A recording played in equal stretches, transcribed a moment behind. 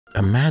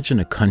Imagine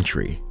a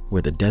country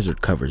where the desert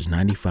covers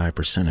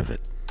 95% of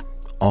it.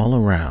 All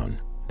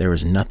around, there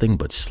is nothing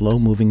but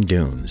slow-moving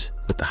dunes,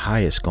 with the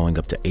highest going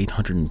up to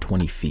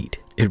 820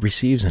 feet. It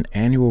receives an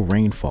annual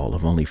rainfall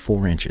of only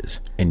 4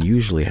 inches and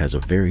usually has a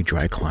very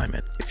dry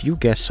climate. If you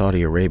guessed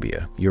Saudi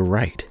Arabia, you're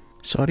right.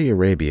 Saudi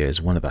Arabia is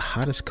one of the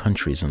hottest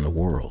countries in the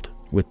world,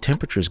 with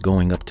temperatures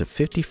going up to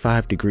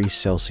 55 degrees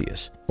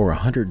Celsius or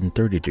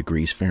 130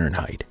 degrees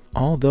Fahrenheit.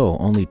 Although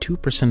only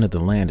 2% of the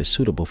land is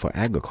suitable for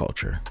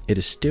agriculture, it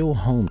is still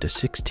home to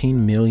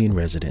 16 million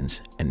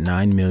residents and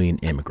 9 million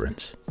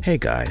immigrants. Hey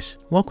guys,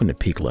 welcome to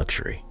Peak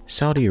Luxury.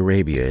 Saudi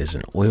Arabia is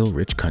an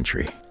oil-rich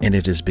country, and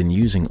it has been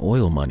using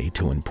oil money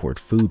to import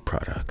food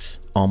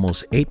products.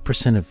 Almost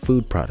 8% of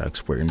food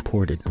products were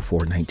imported before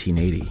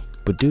 1980,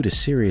 but due to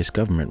serious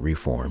government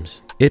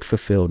reforms, it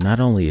fulfilled not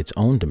only its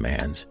own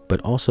demands, but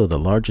also the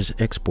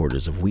largest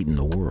exporters of wheat in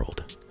the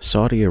world.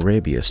 Saudi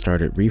Arabia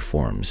started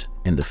reforms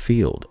in the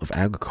field of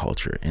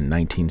agriculture in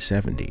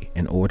 1970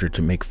 in order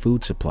to make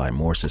food supply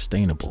more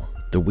sustainable.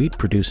 The wheat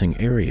producing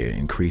area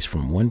increased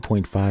from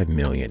 1.5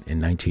 million in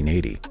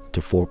 1980 to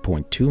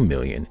 4.2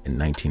 million in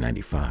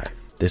 1995.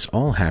 This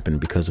all happened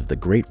because of the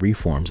great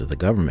reforms of the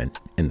government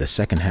in the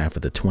second half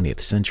of the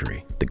 20th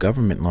century. The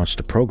government launched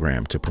a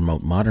program to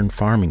promote modern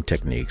farming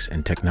techniques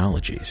and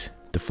technologies.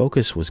 The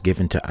focus was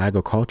given to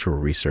agricultural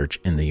research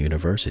in the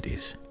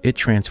universities. It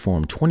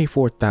transformed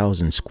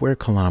 24,000 square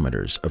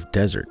kilometers of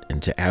desert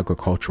into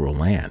agricultural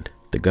land.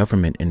 The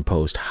government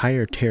imposed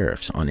higher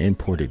tariffs on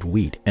imported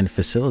wheat and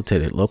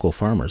facilitated local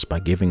farmers by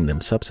giving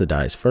them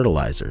subsidized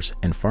fertilizers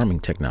and farming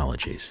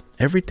technologies.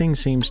 Everything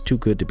seems too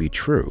good to be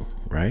true,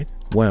 right?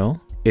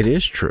 Well, it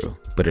is true,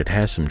 but it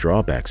has some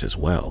drawbacks as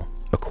well.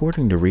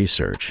 According to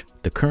research,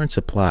 the current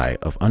supply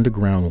of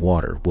underground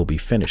water will be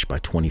finished by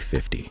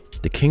 2050.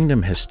 The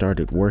kingdom has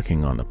started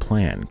working on a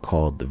plan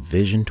called the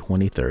Vision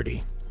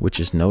 2030, which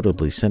is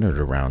notably centered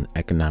around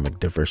economic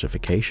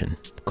diversification,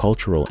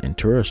 cultural and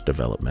tourist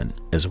development,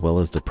 as well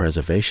as the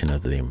preservation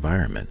of the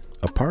environment.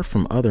 Apart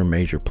from other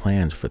major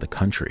plans for the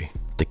country,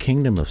 the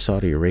Kingdom of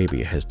Saudi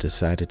Arabia has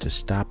decided to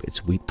stop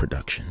its wheat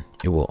production.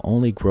 It will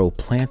only grow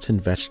plants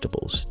and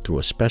vegetables through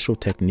a special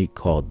technique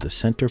called the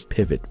center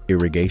pivot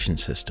irrigation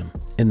system.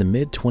 In the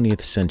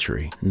mid-20th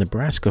century,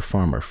 Nebraska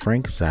farmer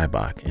Frank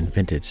Zybach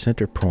invented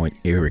center point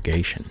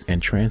irrigation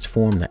and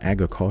transformed the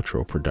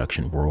agricultural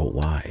production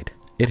worldwide.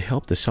 It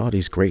helped the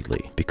Saudis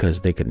greatly because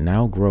they could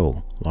now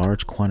grow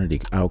large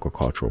quantity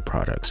agricultural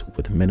products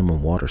with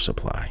minimum water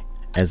supply.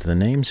 As the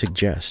name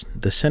suggests,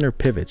 the center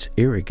pivots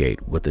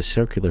irrigate with a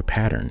circular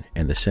pattern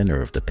in the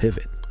center of the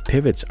pivot.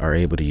 Pivots are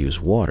able to use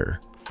water,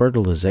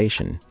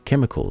 fertilization,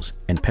 chemicals,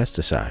 and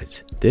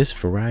pesticides. This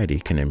variety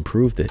can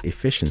improve the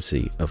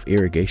efficiency of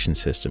irrigation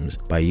systems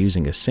by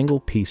using a single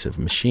piece of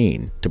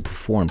machine to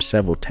perform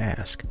several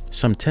tasks.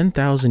 Some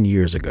 10,000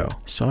 years ago,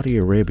 Saudi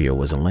Arabia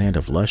was a land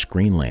of lush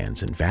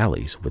greenlands and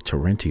valleys with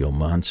torrential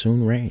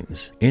monsoon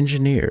rains.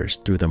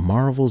 Engineers, through the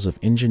marvels of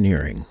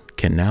engineering,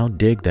 can now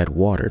dig that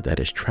water that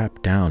is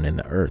trapped down in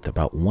the earth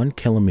about 1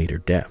 kilometer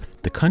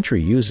depth. The country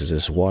uses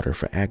this water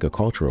for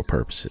agricultural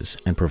purposes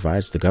and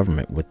provides the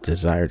government with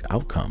desired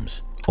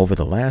outcomes. Over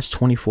the last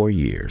 24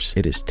 years,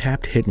 it has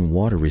tapped hidden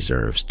water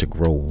reserves to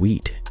grow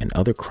wheat and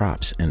other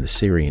crops in the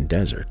Syrian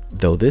desert.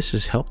 Though this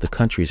has helped the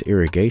country's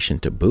irrigation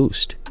to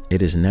boost,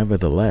 it is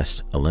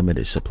nevertheless a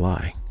limited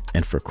supply.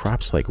 And for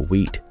crops like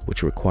wheat,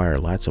 which require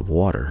lots of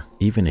water,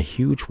 even a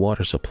huge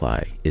water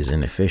supply is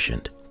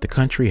inefficient. The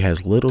country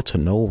has little to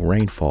no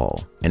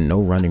rainfall and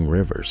no running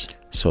rivers,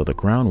 so the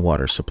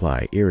groundwater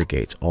supply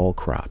irrigates all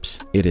crops.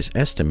 It is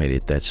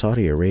estimated that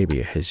Saudi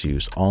Arabia has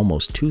used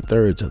almost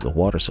 2/3 of the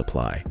water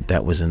supply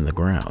that was in the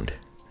ground.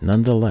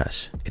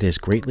 Nonetheless, it has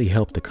greatly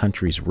helped the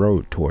country's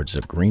road towards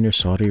a greener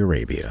Saudi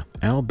Arabia.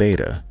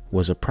 Al-Baida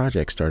was a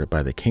project started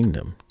by the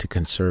kingdom to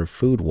conserve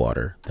food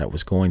water that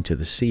was going to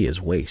the sea as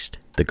waste.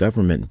 The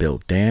government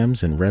built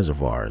dams and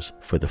reservoirs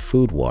for the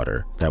food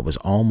water that was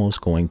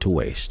almost going to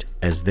waste.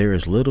 As there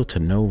is little to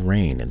no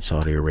rain in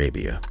Saudi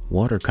Arabia,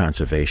 water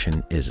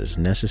conservation is as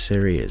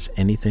necessary as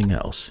anything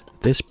else.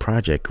 This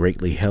project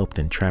greatly helped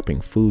in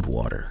trapping food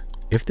water.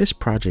 If this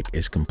project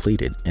is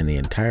completed and the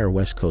entire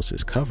West Coast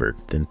is covered,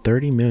 then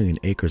 30 million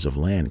acres of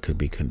land could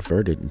be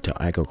converted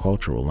into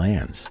agricultural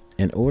lands.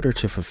 In order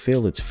to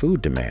fulfill its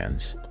food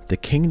demands, the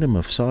Kingdom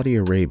of Saudi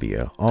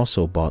Arabia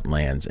also bought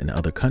lands in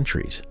other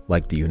countries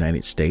like the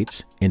United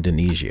States,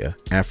 Indonesia,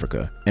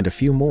 Africa, and a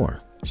few more.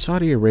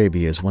 Saudi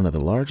Arabia is one of the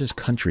largest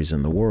countries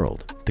in the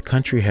world. The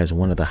country has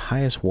one of the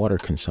highest water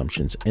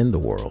consumptions in the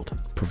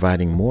world,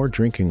 providing more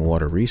drinking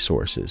water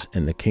resources,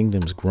 and the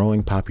kingdom's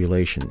growing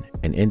population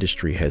and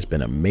industry has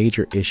been a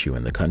major issue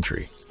in the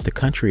country. The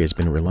country has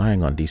been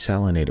relying on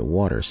desalinated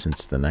water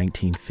since the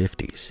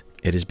 1950s.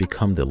 It has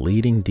become the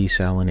leading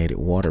desalinated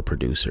water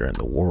producer in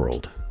the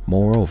world.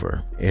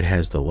 Moreover, it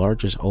has the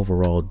largest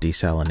overall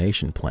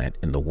desalination plant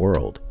in the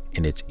world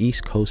in its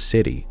east coast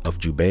city of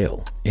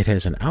Jubail. It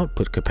has an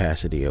output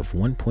capacity of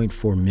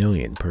 1.4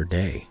 million per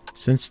day.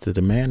 Since the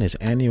demand is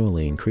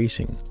annually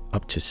increasing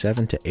up to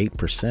 7 to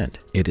 8%,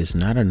 it is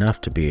not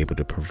enough to be able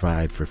to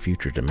provide for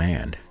future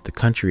demand. The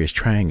country is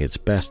trying its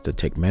best to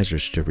take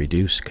measures to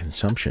reduce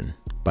consumption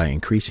by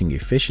increasing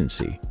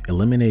efficiency,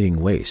 eliminating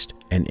waste,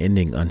 and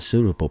ending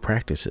unsuitable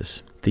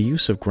practices. The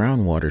use of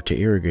groundwater to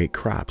irrigate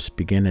crops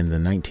began in the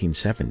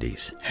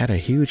 1970s, had a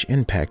huge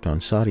impact on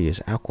Saudi's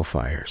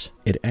aquifers.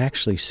 It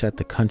actually set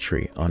the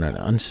country on an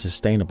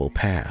unsustainable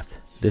path.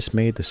 This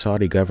made the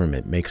Saudi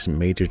government make some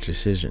major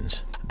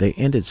decisions. They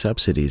ended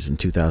subsidies in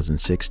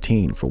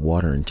 2016 for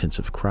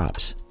water-intensive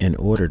crops in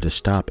order to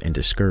stop and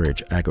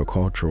discourage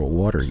agricultural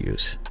water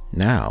use.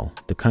 Now,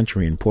 the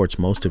country imports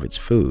most of its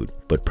food,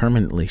 but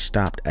permanently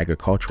stopped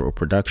agricultural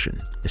production,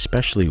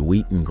 especially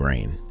wheat and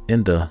grain.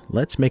 In the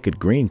Let's Make It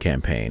Green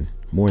campaign,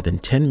 more than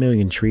 10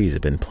 million trees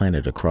have been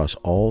planted across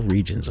all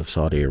regions of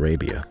Saudi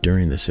Arabia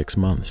during the 6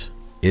 months.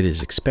 It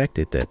is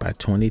expected that by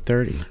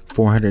 2030,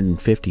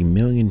 450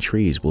 million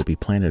trees will be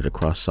planted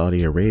across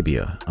Saudi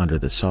Arabia under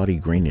the Saudi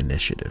Green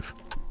Initiative.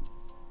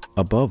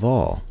 Above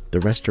all, the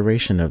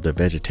restoration of the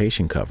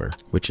vegetation cover,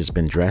 which has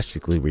been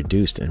drastically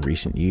reduced in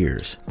recent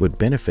years, would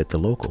benefit the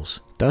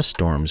locals. Dust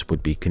storms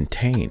would be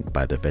contained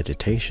by the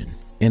vegetation.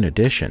 In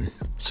addition,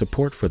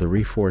 support for the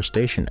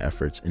reforestation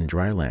efforts in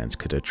drylands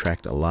could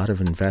attract a lot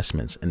of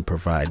investments and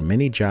provide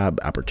many job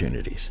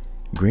opportunities.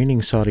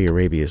 Greening Saudi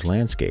Arabia's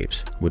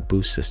landscapes would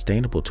boost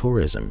sustainable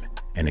tourism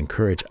and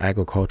encourage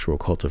agricultural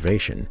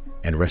cultivation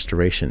and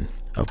restoration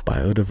of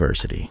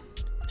biodiversity.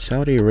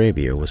 Saudi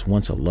Arabia was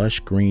once a lush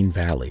green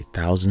valley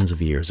thousands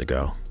of years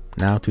ago.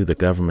 Now, through the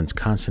government's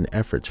constant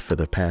efforts for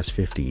the past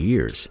 50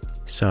 years,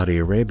 Saudi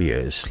Arabia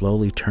is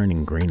slowly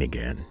turning green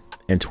again.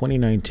 In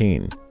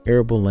 2019,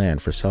 arable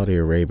land for Saudi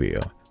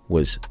Arabia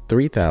was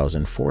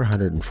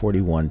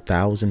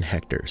 3,441,000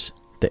 hectares.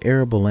 The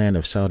arable land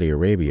of Saudi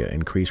Arabia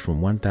increased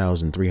from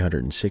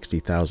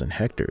 1,360,000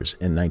 hectares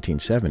in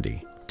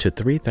 1970 to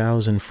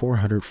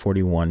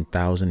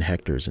 3,441,000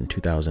 hectares in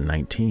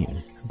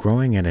 2019,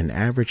 growing at an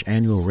average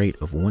annual rate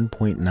of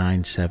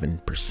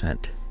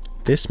 1.97%.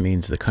 This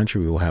means the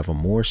country will have a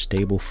more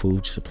stable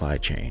food supply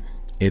chain.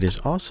 It is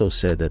also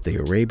said that the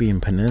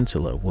Arabian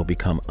Peninsula will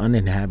become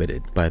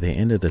uninhabited by the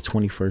end of the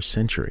 21st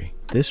century.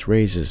 This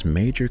raises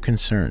major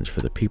concerns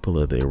for the people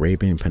of the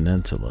Arabian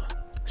Peninsula.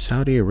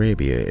 Saudi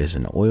Arabia is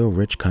an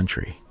oil-rich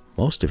country.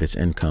 Most of its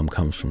income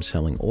comes from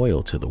selling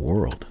oil to the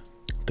world.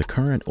 The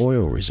current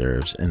oil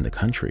reserves in the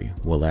country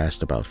will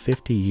last about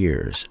 50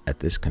 years at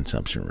this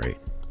consumption rate.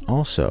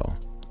 Also,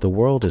 the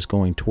world is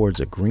going towards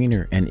a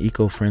greener and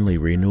eco-friendly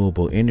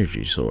renewable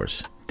energy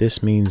source.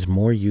 This means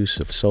more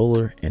use of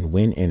solar and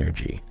wind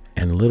energy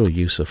and little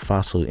use of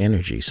fossil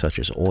energy such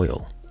as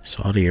oil.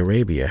 Saudi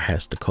Arabia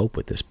has to cope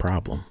with this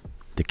problem.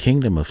 The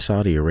Kingdom of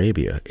Saudi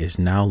Arabia is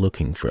now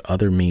looking for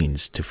other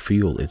means to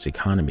fuel its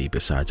economy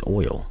besides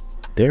oil.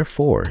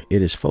 Therefore,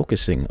 it is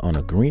focusing on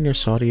a greener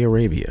Saudi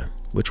Arabia,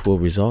 which will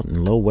result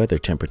in low weather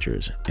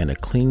temperatures and a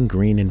clean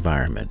green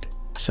environment.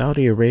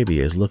 Saudi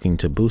Arabia is looking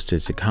to boost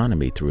its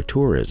economy through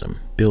tourism,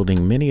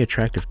 building many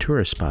attractive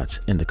tourist spots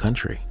in the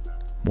country.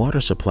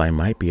 Water supply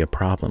might be a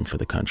problem for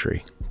the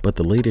country, but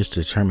the leader's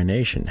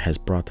determination has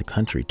brought the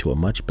country to a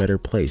much better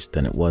place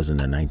than it was in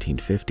the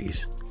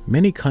 1950s.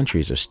 Many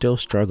countries are still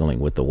struggling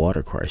with the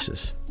water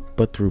crisis,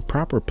 but through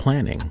proper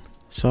planning,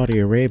 Saudi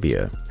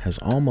Arabia has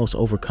almost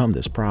overcome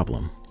this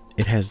problem.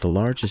 It has the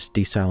largest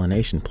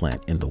desalination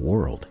plant in the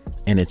world,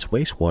 and its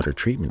wastewater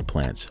treatment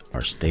plants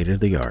are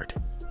state-of-the-art.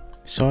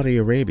 Saudi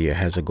Arabia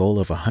has a goal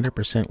of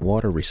 100%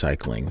 water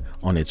recycling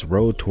on its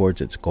road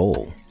towards its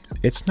goal.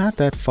 It's not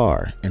that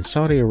far, and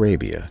Saudi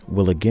Arabia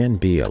will again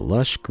be a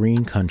lush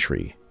green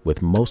country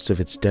with most of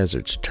its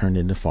deserts turned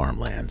into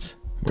farmlands.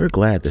 We're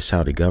glad the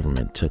Saudi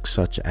government took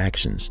such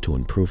actions to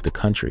improve the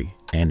country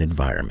and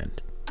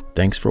environment.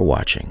 Thanks for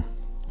watching.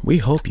 We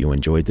hope you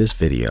enjoyed this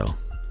video.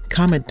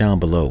 Comment down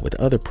below with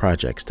other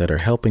projects that are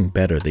helping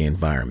better the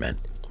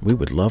environment. We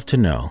would love to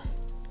know.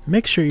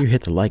 Make sure you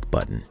hit the like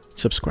button.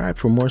 Subscribe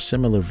for more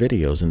similar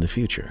videos in the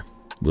future.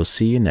 We'll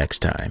see you next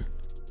time.